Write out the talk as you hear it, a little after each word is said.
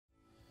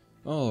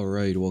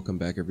Alright, welcome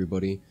back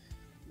everybody.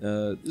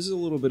 This is a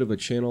little bit of a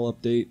channel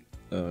update.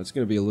 It's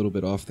going to be a little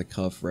bit off the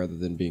cuff rather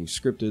than being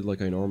scripted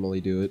like I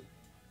normally do it.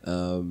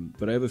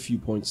 But I have a few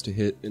points to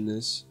hit in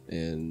this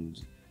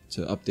and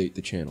to update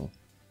the channel.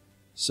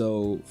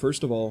 So,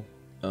 first of all,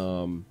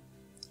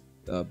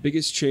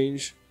 biggest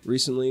change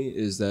recently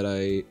is that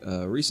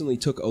I recently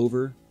took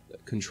over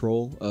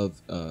control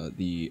of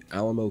the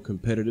Alamo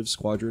competitive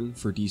squadron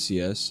for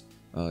DCS.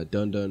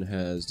 Dun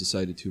has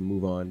decided to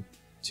move on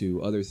to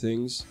other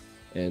things,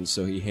 and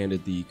so he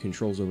handed the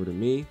controls over to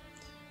me.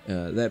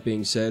 That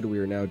being said, we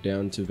are now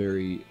down to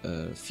very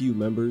few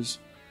members,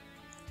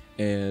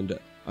 and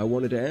I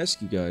wanted to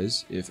ask you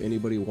guys if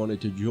anybody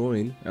wanted to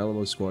join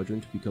Alamo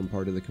Squadron to become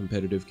part of the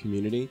competitive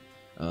community.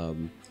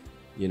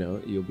 You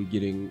know, you'll be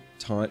getting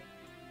taught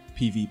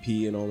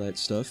PvP and all that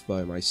stuff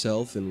by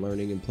myself, and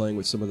learning and playing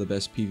with some of the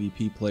best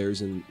PvP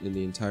players in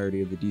the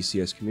entirety of the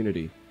DCS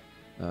community.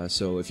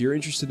 So if you're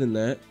interested in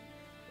that,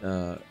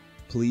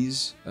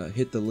 please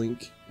hit the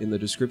link in the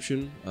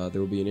description.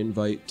 There will be an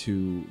invite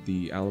to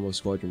the Alamo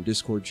Squadron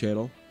Discord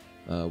channel,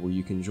 where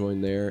you can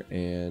join there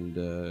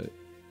and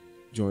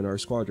join our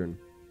squadron.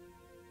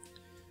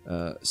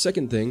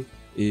 Second thing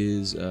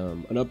is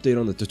an update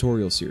on the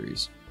tutorial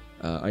series.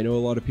 I know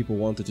a lot of people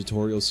want the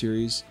tutorial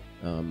series.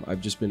 I've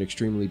just been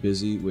extremely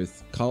busy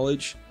with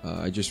college.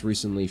 I just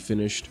recently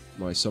finished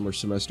my summer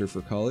semester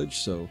for college,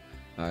 so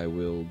I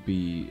will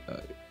be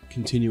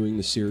continuing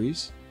the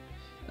series.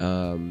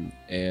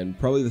 And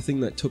probably the thing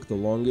that took the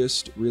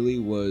longest really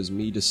was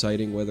me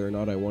deciding whether or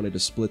not I wanted to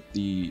split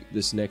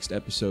this next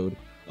episode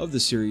of the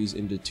series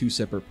into two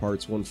separate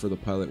parts, one for the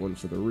pilot, one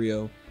for the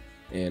Rio,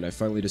 and I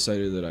finally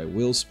decided that I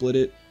will split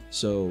it,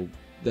 so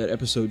that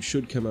episode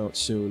should come out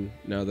soon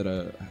now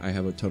that I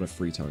have a ton of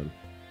free time.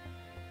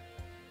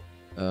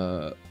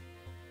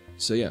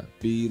 So yeah,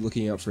 be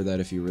looking out for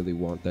that if you really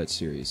want that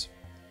series.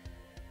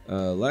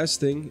 Last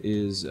thing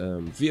is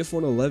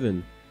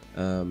VF111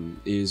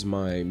 is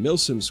my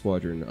Milsim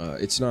squadron.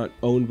 It's not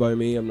owned by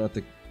me. I'm not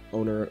the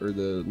owner or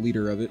the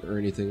leader of it or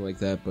anything like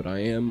that, but I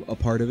am a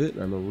part of it.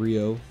 I'm a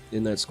Rio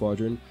in that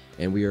squadron,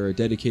 and we are a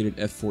dedicated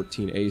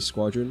F-14A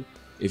squadron.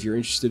 If you're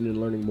interested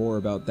in learning more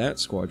about that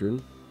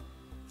squadron,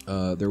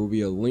 there will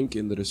be a link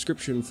in the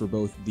description for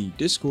both the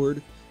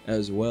Discord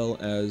as well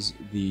as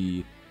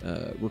the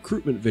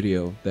recruitment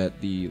video that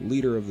the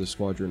leader of the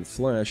squadron,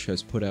 Flash,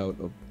 has put out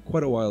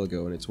quite a while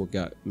ago, and it's what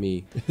got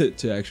me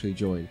to actually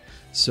join.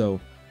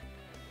 So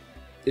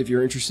if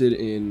you're interested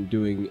in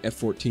doing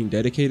F-14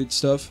 dedicated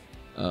stuff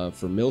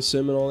for Milsim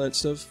and all that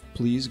stuff,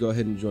 please go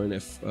ahead and join the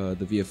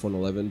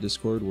VF111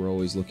 Discord. We're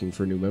always looking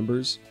for new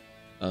members.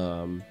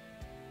 So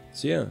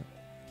yeah,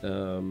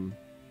 you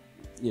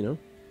know,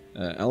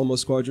 Alamo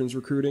Squadron's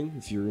recruiting.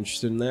 If you're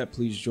interested in that,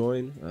 please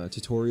join.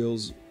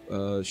 Tutorials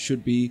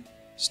should be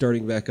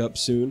starting back up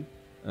soon,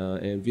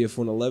 and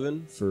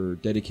VF111 for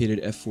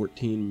dedicated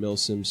F-14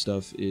 Milsim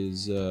stuff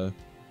is a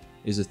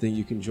thing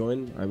you can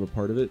join. I'm a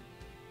part of it.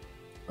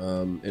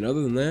 And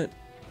other than that,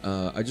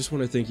 I just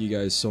want to thank you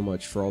guys so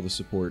much for all the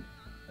support.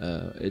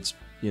 It's,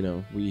 you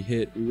know,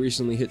 we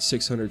recently hit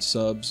 600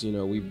 subs. You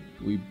know,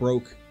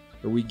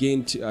 I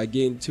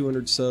gained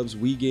 200 subs.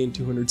 We gained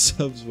 200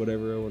 subs.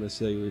 Whatever I want to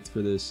say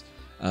for this,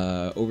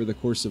 over the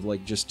course of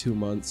like just 2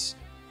 months.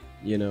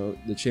 You know,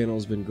 the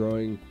channel's been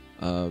growing.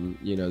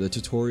 You know, the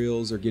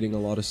tutorials are getting a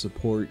lot of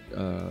support.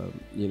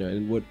 You know,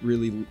 and what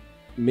really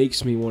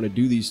makes me want to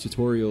do these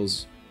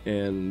tutorials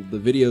and the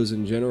videos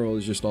in general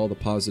is just all the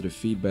positive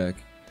feedback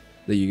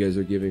that you guys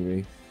are giving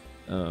me.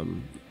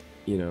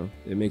 You know,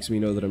 it makes me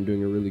know that I'm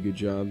doing a really good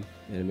job,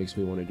 and it makes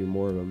me want to do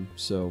more of them.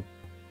 So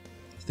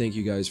thank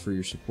you guys for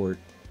your support.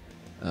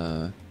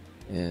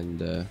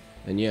 And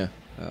yeah,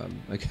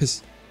 I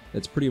guess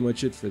that's pretty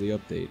much it for the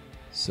update.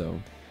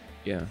 So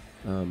yeah,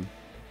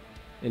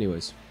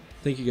 anyways,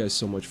 thank you guys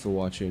so much for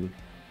watching,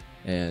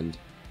 and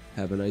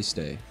have a nice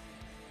day.